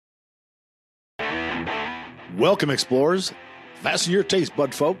Welcome, explorers. Fasten your taste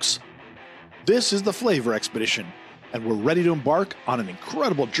bud, folks. This is the Flavor Expedition, and we're ready to embark on an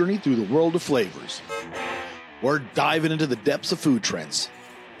incredible journey through the world of flavors. We're diving into the depths of food trends,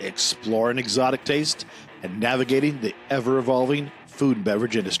 exploring exotic taste, and navigating the ever-evolving food and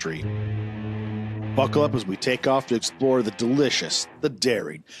beverage industry. Buckle up as we take off to explore the delicious, the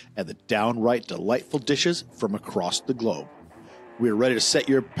daring, and the downright delightful dishes from across the globe. We're ready to set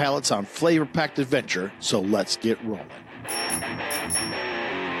your palates on flavor-packed adventure, so let's get rolling.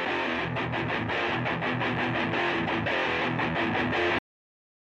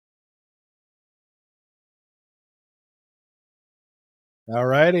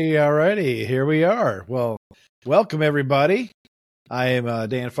 Alrighty, here we are. Well, welcome everybody. I am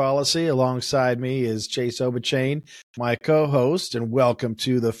Dan Fallacy. Alongside me is Chase Obachain, my co-host, and welcome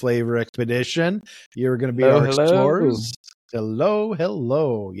to the Flavor Expedition. You're going to be our explorers.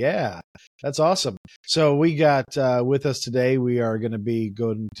 Hello. Yeah, that's awesome. So we got with us today, we are going to be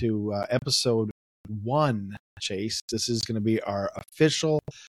going to episode 1, Chase. This is going to be our official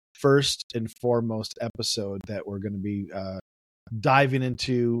first and foremost episode that we're going to be diving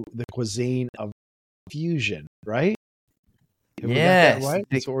into the cuisine of fusion, right? Yes. Right?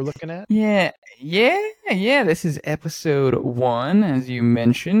 That's what we're looking at? Yeah. This is episode 1, as you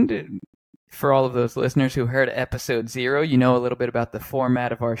mentioned. For all of those listeners who heard episode 0, you know a little bit about the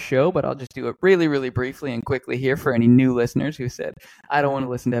format of our show, but I'll just do it really, really briefly and quickly here for any new listeners who said, I don't want to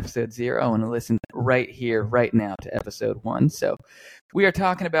listen to episode 0. I want to listen right here, right now to episode 1. So we are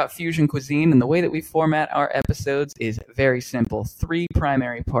talking about fusion cuisine, and the way that we format our episodes is very simple. 3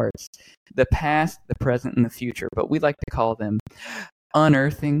 primary parts: the past, the present, and the future. But we like to call them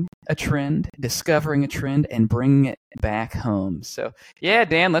unearthing a trend, discovering a trend, and bringing it back home. So, yeah,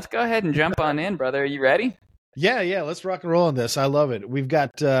 Dan, let's go ahead and jump on in, brother. Are you ready? Yeah. Let's rock and roll on this. I love it. We've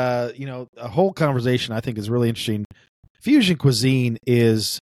got, a whole conversation I think is really interesting. Fusion cuisine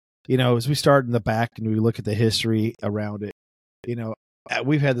is, as we start in the back and we look at the history around it,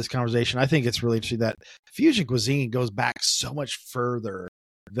 we've had this conversation. I think it's really interesting that fusion cuisine goes back so much further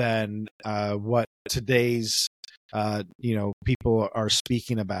than what today's people are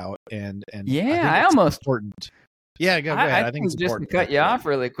speaking about, and yeah, I almost important. Yeah, go ahead. I think it's just important. To cut you off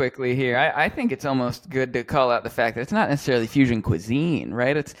really quickly here, I think it's almost good to call out the fact that it's not necessarily fusion cuisine,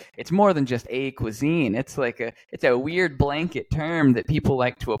 right? It's more than just a cuisine. It's a weird blanket term that people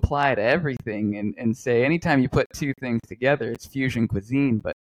like to apply to everything and say anytime you put 2 things together, it's fusion cuisine.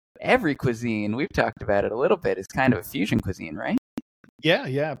 But every cuisine, we've talked about it a little bit, is kind of a fusion cuisine, right? Yeah,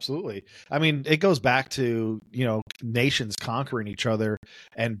 absolutely. I mean, it goes back to, nations conquering each other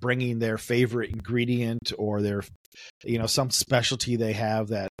and bringing their favorite ingredient or their, some specialty they have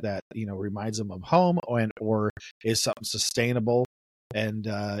that reminds them of home or is something sustainable and,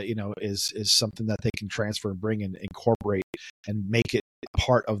 is something that they can transfer and bring and incorporate and make it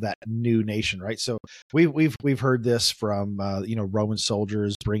part of that new nation, right? So we've heard this from Roman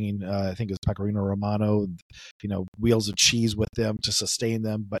soldiers bringing I think it's pecorino romano, wheels of cheese with them to sustain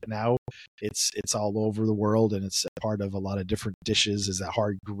them, but now it's all over the world and it's part of a lot of different dishes. Is that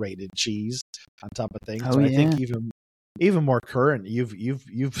hard grated cheese on top of things? Oh, so yeah. I think even more current.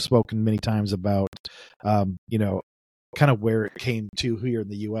 You've spoken many times about kind of where it came to here in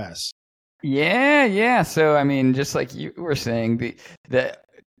the U.S. Yeah. So, I mean, just like you were saying, the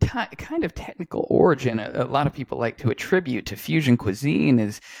kind of technical origin a lot of people like to attribute to fusion cuisine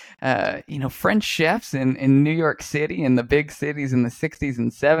is, French chefs in New York City and the big cities in the 60s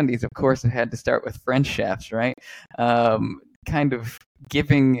and 70s, of course, it had to start with French chefs, right? Kind of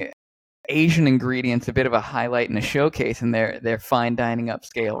giving Asian ingredients a bit of a highlight and a showcase in their fine dining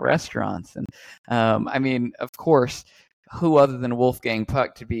upscale restaurants. And, I mean, of course, who other than Wolfgang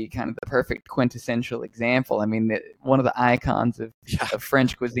Puck to be kind of the perfect quintessential example? I mean, one of the icons of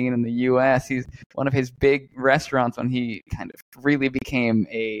French cuisine in the U.S. He's one of his big restaurants when he kind of really became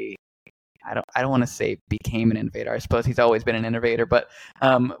I don't want to say became an innovator. I suppose he's always been an innovator, but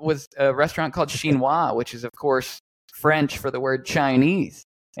was a restaurant called Chinois, which is, of course, French for the word Chinese.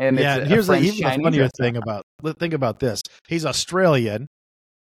 And here's the funnier thing think about this. He's Australian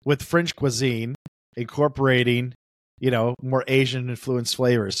with French cuisine incorporating more Asian influenced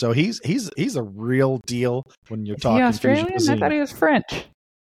flavors. So he's a real deal when you're talking Australian? fusion cuisine. I thought he was French.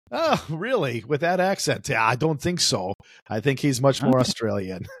 Oh, really? With that accent? Yeah, I don't think so. I think he's much more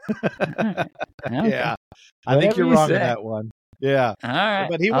Australian. Okay. Yeah. I think you're wrong on that one. Yeah. All right.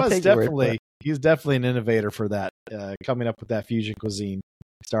 But he's definitely an innovator for that, coming up with that fusion cuisine,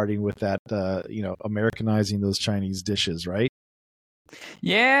 starting with that, Americanizing those Chinese dishes, right?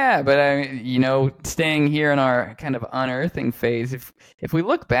 Yeah, but staying here in our kind of unearthing phase, if we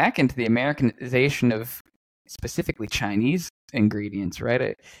look back into the Americanization of specifically Chinese ingredients,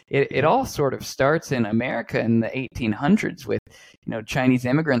 right? It all sort of starts in America in the 1800s with, Chinese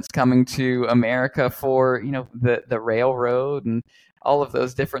immigrants coming to America for, the railroad and all of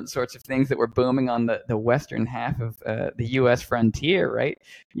those different sorts of things that were booming on the western half of the U.S. frontier, right?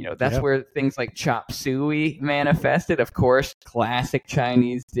 That's where things like chop suey manifested. Of course, classic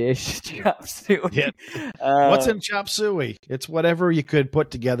Chinese dish, chop suey. Yeah. What's in chop suey? It's whatever you could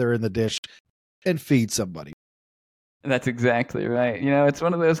put together in the dish and feed somebody. That's exactly right. It's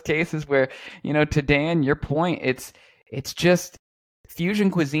one of those cases where, to Dan, your point, it's just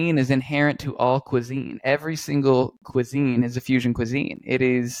fusion cuisine is inherent to all cuisine. Every single cuisine is a fusion cuisine. It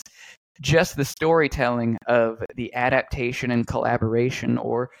is just the storytelling of the adaptation and collaboration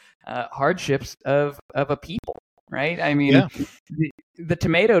or hardships of a people, right? I mean, the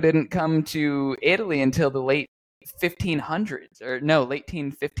tomato didn't come to Italy until the late 1500s, or no, late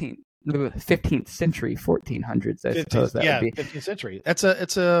 15th century, 1400s, I suppose that would be. 15th century. It's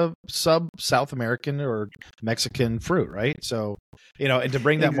a South American or Mexican fruit, right? So, and to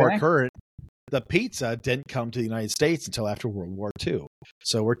bring that more current, the pizza didn't come to the United States until after World War II.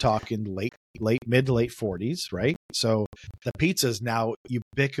 So we're talking mid to late 40s, right? So the pizza is now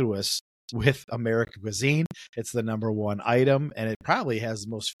ubiquitous with American cuisine. It's the number one item, and it probably has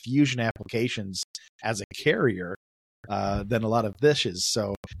the most fusion applications as a carrier than a lot of dishes.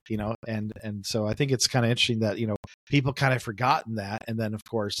 So, and so I think it's kind of interesting that, people kind of forgotten that. And then, of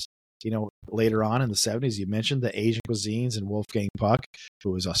course, later on in the 70s, you mentioned the Asian cuisines, and Wolfgang Puck,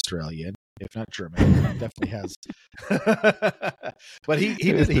 who was Australian, if not German, definitely has. But he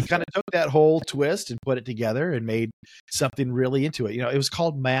kind of took that whole twist and put it together and made something really into it. It was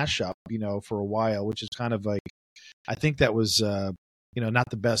called mashup, for a while, which is kind of like, I think that was, not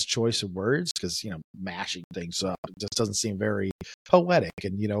the best choice of words, because, mashing things up, it just doesn't seem very poetic.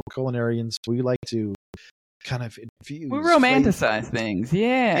 And, culinarians, we like to kind of infuse. We romanticize things.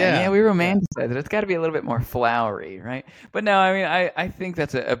 Yeah, we romanticize it. It's got to be a little bit more flowery, right? But no, I mean, I think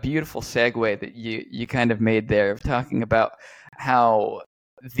that's a beautiful segue that you kind of made there, of talking about how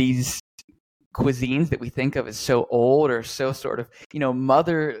these cuisines that we think of as so old, or so sort of,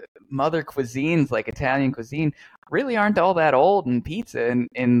 mother cuisines like Italian cuisine, really aren't all that old, and pizza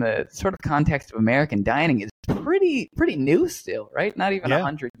in the sort of context of American dining is pretty new still, right? Not even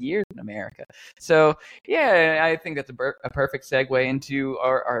 100 years in America. So I think that's a perfect segue into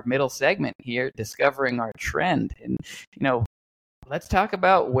our middle segment here, discovering our trend. And let's talk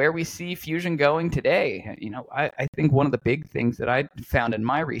about where we see fusion going today. I think one of the big things that I found in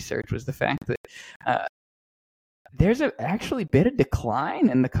my research was the fact that there's actually been a decline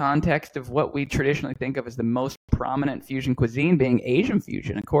in the context of what we traditionally think of as the most prominent fusion cuisine, being Asian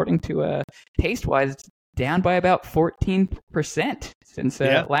fusion. According to Taste-Wise, it's down by about 14% since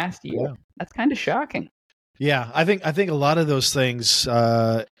last year. Yeah. That's kind of shocking. Yeah, I think a lot of those things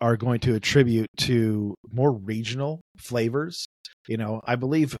are going to attribute to more regional flavors. I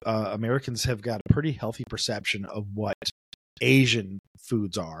believe Americans have got a pretty healthy perception of what Asian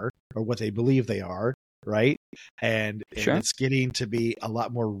foods are, or what they believe they are, right? And it's getting to be a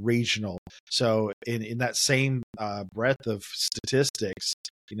lot more regional. So in that same breadth of statistics,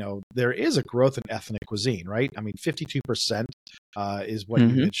 there is a growth in ethnic cuisine, right? I mean, 52% is what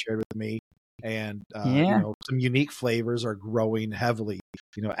you had shared with me. And, some unique flavors are growing heavily.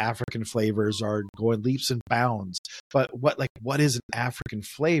 African flavors are going leaps and bounds. But what is an African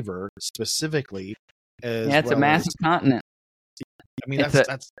flavor specifically? It's a massive continent. I mean,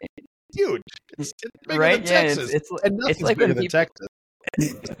 that's huge. It's bigger than Texas. It's like bigger than Texas.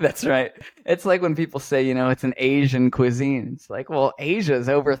 That's right. It's like when people say, it's an Asian cuisine. It's like, well, Asia's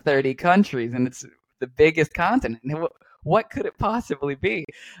over 30 countries, and it's the biggest continent. What could it possibly be?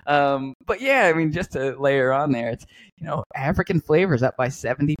 But I mean, just to layer on there, it's, African flavors up by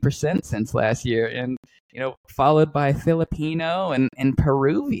 70% since last year, and, followed by Filipino and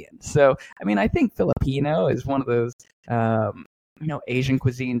Peruvian. So, I mean, I think Filipino is one of those, Asian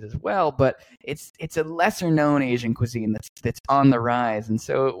cuisines as well, but it's a lesser known Asian cuisine that's on the rise. And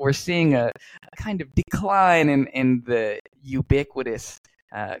so we're seeing a kind of decline in the ubiquitous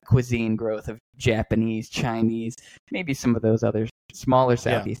cuisine growth of Japanese, Chinese, maybe some of those other smaller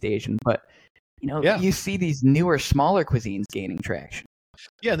Southeast Asian, but you see these newer, smaller cuisines gaining traction.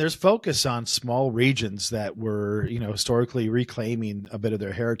 Yeah, and there's focus on small regions that were, historically reclaiming a bit of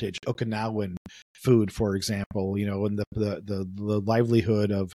their heritage. Okinawan food, for example, and the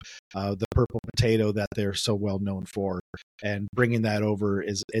livelihood of the purple potato that they're so well known for. and bringing that over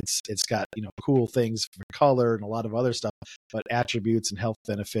it's got cool things for color and a lot of other stuff, but attributes and health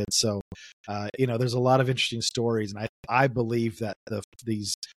benefits. So there's a lot of interesting stories, and I believe that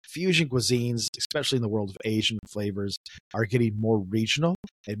these fusion cuisines, especially in the world of Asian flavors, are getting more regional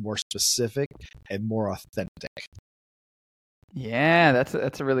and more specific and more authentic. Yeah,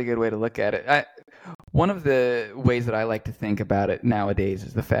 that's a really good way to look at it. One of the ways that I like to think about it nowadays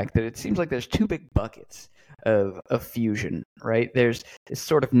is the fact that it seems like there's two big buckets of fusion, right? There's this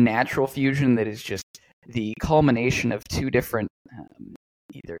sort of natural fusion that is just the culmination of two different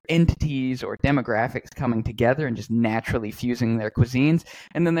either entities or demographics coming together and just naturally fusing their cuisines.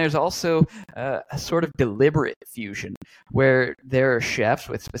 And then there's also a sort of deliberate fusion where there are chefs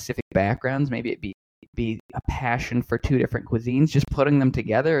with specific backgrounds, maybe it be a passion for two different cuisines, just putting them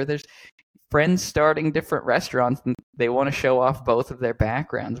together. Or there's friends starting different restaurants and they want to show off both of their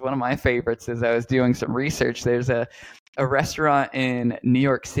backgrounds. One of my favorites, as I was doing some research, there's a restaurant in New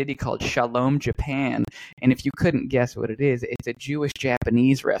York City called Shalom Japan, and if you couldn't guess what it is, it's a Jewish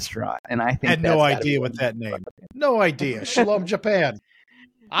Japanese restaurant. And I think I had no idea what that name. No idea. Shalom Japan.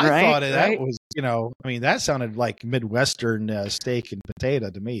 I thought that was, that sounded like Midwestern steak and potato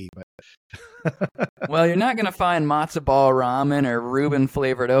to me. But well, you're not going to find matzo ball ramen or Reuben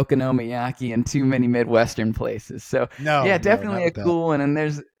flavored okonomiyaki in too many Midwestern places. So definitely a cool one. And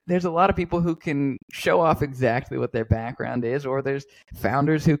there's a lot of people who can show off exactly what their background is, or there's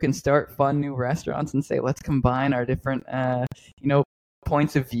founders who can start fun new restaurants and say, let's combine our different,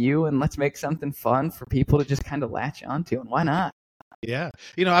 points of view and let's make something fun for people to just kind of latch onto. And why not? Yeah.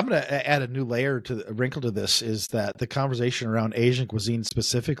 I'm going to add a new wrinkle to this, is that the conversation around Asian cuisine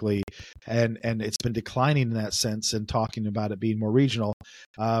specifically, and it's been declining in that sense and talking about it being more regional.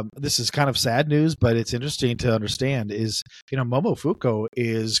 This is kind of sad news, but it's interesting to understand is, Momofuku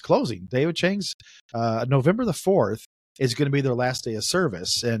is closing. David Chang's November the 4th is going to be their last day of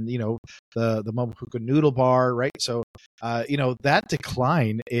service. And, the Momofuku noodle bar, right? So, that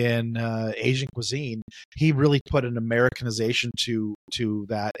decline in Asian cuisine, he really put an Americanization to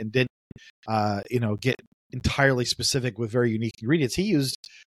that and didn't, get entirely specific with very unique ingredients. He used,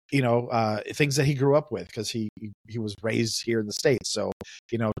 things that he grew up with because he was raised here in the States. So,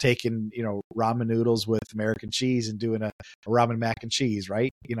 taking, ramen noodles with American cheese and doing a ramen mac and cheese,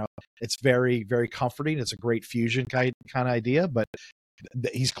 right? It's very, very comforting. It's a great fusion kind of idea, but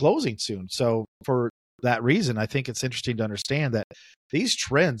he's closing soon. So for that reason, I think it's interesting to understand that these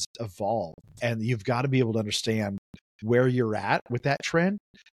trends evolve, and you've got to be able to understand where you're at with that trend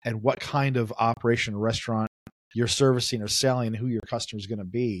and what kind of operation or restaurant you're servicing or selling and who your customer is going to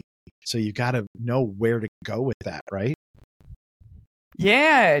be. So you got to know where to go with that, right?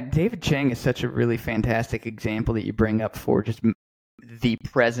 Yeah, David Chang is such a really fantastic example that you bring up for just the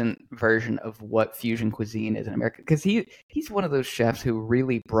present version of what fusion cuisine is in America, because he's one of those chefs who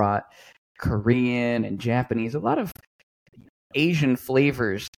really brought Korean and Japanese, a lot of Asian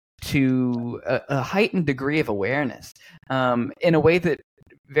flavors to a heightened degree of awareness in a way that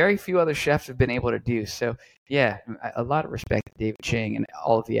very few other chefs have been able to do. So yeah, a lot of respect to David Chang and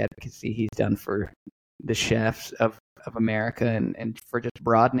all of the advocacy he's done for the chefs of America and for just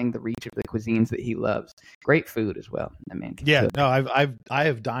broadening the reach of the cuisines that he loves. Great food as well. I mean, I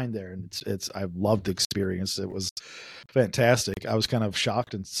have dined there, and I've loved the experience. It was fantastic. I was kind of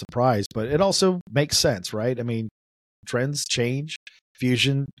shocked and surprised, but it also makes sense, right? I mean, trends change.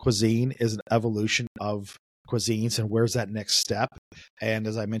 Fusion cuisine is an evolution of cuisines, and where's that next step? And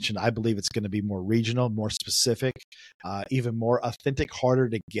as I mentioned, I believe it's going to be more regional, more specific, even more authentic, harder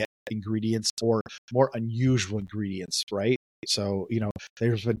to get ingredients or more unusual ingredients, right? So,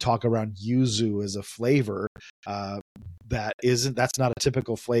 there's been talk around yuzu as a flavor that's not a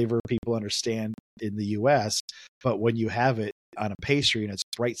typical flavor people understand in the US, but when you have it on a pastry and it's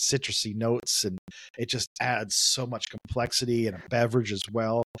bright citrusy notes, and it just adds so much complexity in a beverage as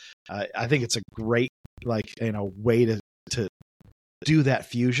well. I think it's a great way to do that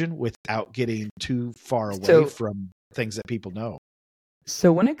fusion without getting too far away from things that people know.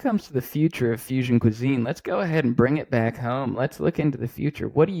 So when it comes to the future of fusion cuisine, let's go ahead and bring it back home. Let's look into the future.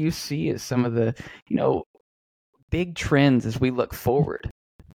 What do you see as some of the, big trends as we look forward?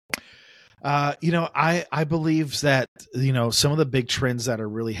 I believe that, some of the big trends that are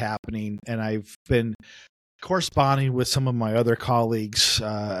really happening, and I've been corresponding with some of my other colleagues.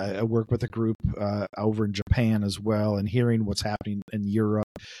 I work with a group over in Japan as well, and hearing what's happening in Europe.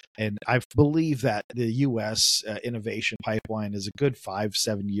 And I believe that the U.S. Innovation pipeline is a good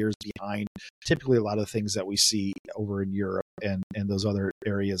 5-7 years behind typically a lot of the things that we see over in Europe and those other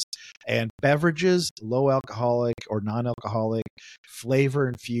areas. And beverages, low alcoholic or non-alcoholic, flavor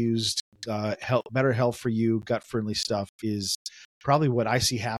infused better health for you, gut friendly stuff is probably what I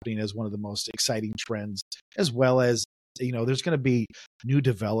see happening as one of the most exciting trends, as well as there's going to be new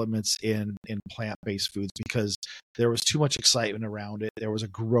developments in plant-based foods because there was too much excitement around it. There was a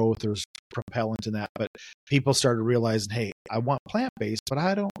growth, there was propellant in that, but people started realizing, hey, I want plant-based, but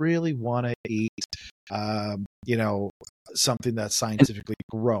I don't really want to eat, something that's scientifically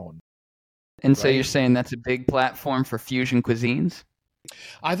grown. And so you're saying that's a big platform for fusion cuisines?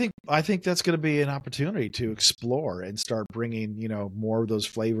 I think that's going to be an opportunity to explore and start bringing, more of those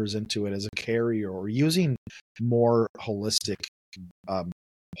flavors into it as a carrier, or using more holistic,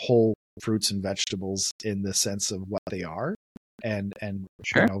 whole fruits and vegetables in the sense of what they are, and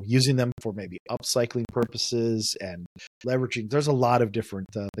Sure. using them for maybe upcycling purposes and leveraging. There's a lot of different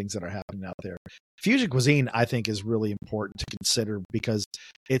things that are happening out there. Fusion cuisine, I think, is really important to consider because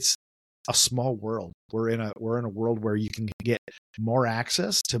it's a small world. We're in a world where you can get more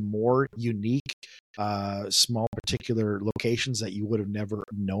access to more unique, small particular locations that you would have never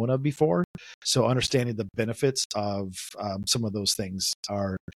known of before. So understanding the benefits of some of those things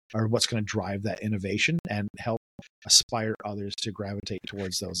are what's going to drive that innovation and help aspire others to gravitate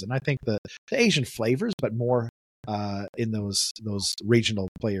towards those. And I think the Asian flavors, but more in those regional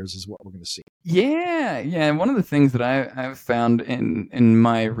players, is what we're going to see. Yeah. And one of the things that I've found in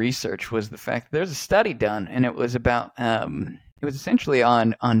my research was the fact that there's a study done, and it was about it was essentially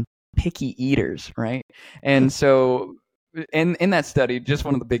on picky eaters, right? And so in that study, just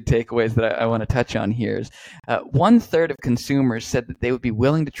one of the big takeaways that I want to touch on here is 1/3 of consumers said that they would be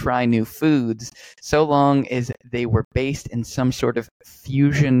willing to try new foods so long as they were based in some sort of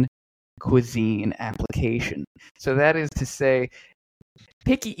fusion cuisine application. So that is to say,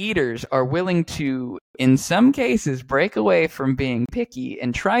 picky eaters are willing to, in some cases, break away from being picky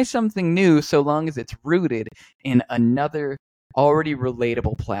and try something new so long as it's rooted in another already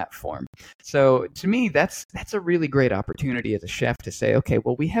relatable platform. So to me, that's a really great opportunity as a chef to say, okay,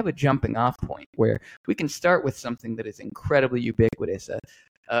 well, we have a jumping off point where we can start with something that is incredibly ubiquitous,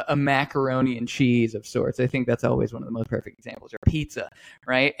 a macaroni and cheese of sorts. I think that's always one of the most perfect examples, or pizza,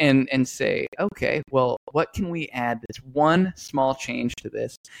 right? And say, okay, well, what can we add that's one small change to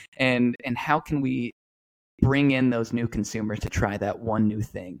this, and how can we bring in those new consumers to try that one new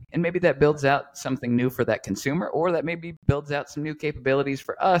thing? And maybe that builds out something new for that consumer, or that maybe builds out some new capabilities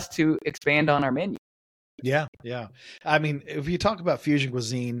for us to expand on our menu. Yeah. I mean, if you talk about fusion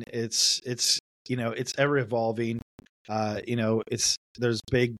cuisine, it's ever evolving. There's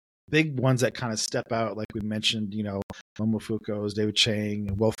big ones that kind of step out, like we mentioned, Momofuku's, David Chang,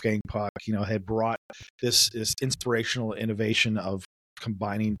 and Wolfgang Puck, had brought this inspirational innovation of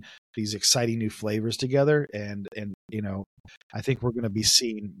combining these exciting new flavors together. And I think we're going to be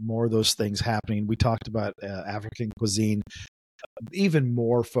seeing more of those things happening. We talked about African cuisine, even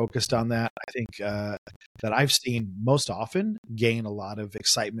more focused on that. I think that I've seen most often gain a lot of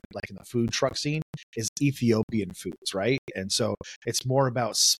excitement, like in the food truck scene, is Ethiopian foods, right? And so it's more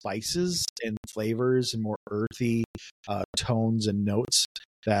about spices and flavors and more earthy tones and notes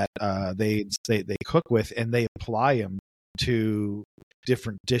that they cook with, and they apply them to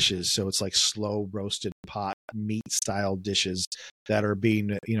different dishes. So it's like slow roasted pot meat style dishes that are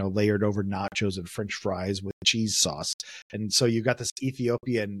being layered over nachos and French fries with cheese sauce. And so you've got this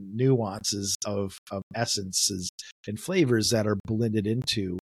Ethiopian nuances of essences and flavors that are blended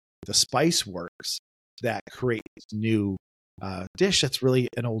into the spice works that create this new dish that's really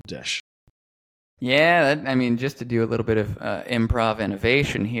an old dish. Yeah, just to do a little bit of improv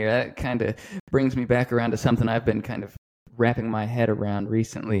innovation here, that kind of brings me back around to something I've been kind of wrapping my head around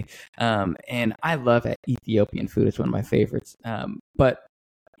recently. And I love Ethiopian food. It's one of my favorites. But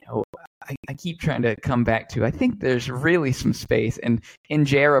I keep trying to come back to, I think there's really some space, and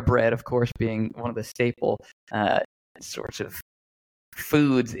injera bread, of course, being one of the staple sorts of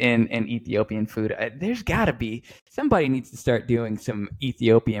foods in Ethiopian food. There's got to be, somebody needs to start doing some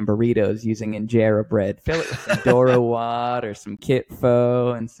Ethiopian burritos using injera bread. Fill it with some doro wat or some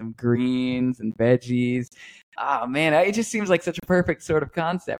kitfo and some greens and veggies. Oh man, it just seems like such a perfect sort of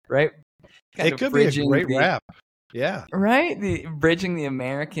concept, right? It could be a great wrap. Yeah. Right? Bridging the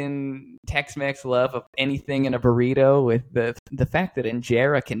American Tex-Mex love of anything in a burrito with the fact that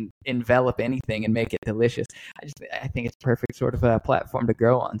injera can envelop anything and make it delicious. I think it's a perfect sort of a platform to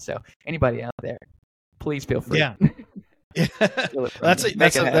grow on. So anybody out there, please feel free. Yeah. Steal it from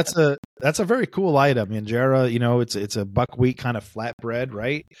you. That's a very cool item. Injera, it's a buckwheat kind of flatbread,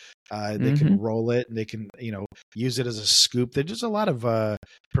 right? They can roll it and they can, use it as a scoop. There's just a lot of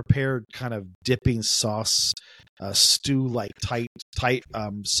prepared kind of dipping sauce, stew like tight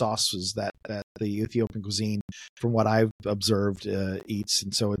sauces that the Ethiopian cuisine, from what I've observed, eats.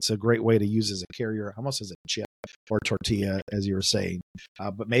 And so it's a great way to use as a carrier, almost as a chip or tortilla, as you were saying.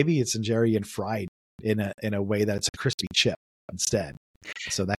 But maybe it's injera and fried in a way that it's a crispy chip instead.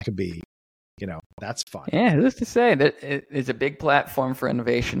 So that could be, that's fun. Yeah, just to say that it's a big platform for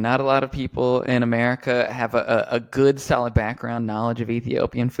innovation. Not a lot of people in America have a good, solid background knowledge of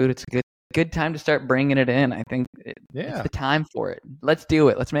Ethiopian food. It's a good time to start bringing it in. I think it's the time for it. Let's do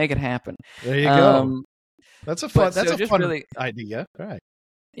it. Let's make it happen. There you go. That's a fun idea. All right.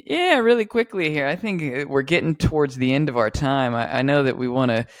 Yeah, really quickly here. I think we're getting towards the end of our time. I know that we want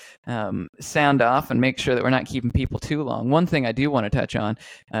to sound off and make sure that we're not keeping people too long. One thing I do want to touch on,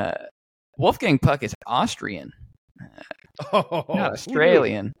 Wolfgang Puck is Austrian, not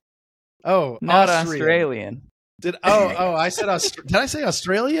Australian. Oh, not Australian. Did I said did I say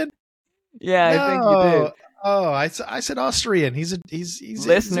Australian? Yeah, no. I think you did. Oh, I said Austrian. He's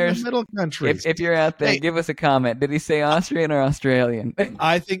listeners in the middle country. If you're out there, give us a comment. Did he say Austrian or Australian?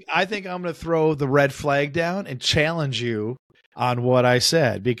 I think I'm going to throw the red flag down and challenge you on what I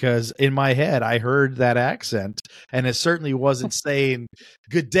said, because in my head I heard that accent, and it certainly wasn't saying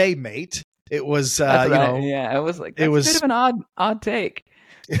 "Good day, mate." It was, I was like, that's a bit of an odd take.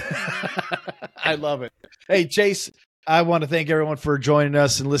 I love it. Hey, Chase, I want to thank everyone for joining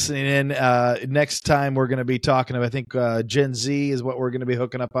us and listening in. Next time we're going to be talking about, I think, Gen Z is what we're going to be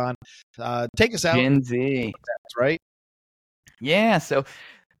hooking up on. Take us out. Gen Z. That's right. Yeah. So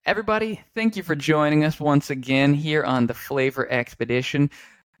everybody, thank you for joining us once again here on the Flavor Expedition.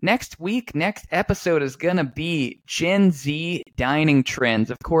 Next episode is going to be Gen Z dining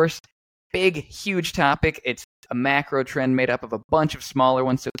trends. Of course, big, huge topic. It's a macro trend made up of a bunch of smaller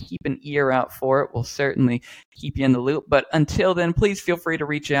ones, so keep an ear out for it. We'll certainly keep you in the loop. But until then, please feel free to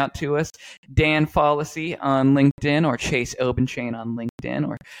reach out to us. Dan Follacy on LinkedIn, or Chase Obenchain on LinkedIn,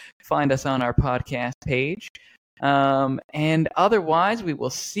 or find us on our podcast page. And otherwise, we will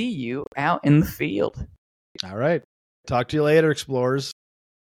see you out in the field. All right. Talk to you later, explorers.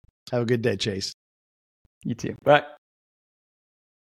 Have a good day, Chase. You too. Bye.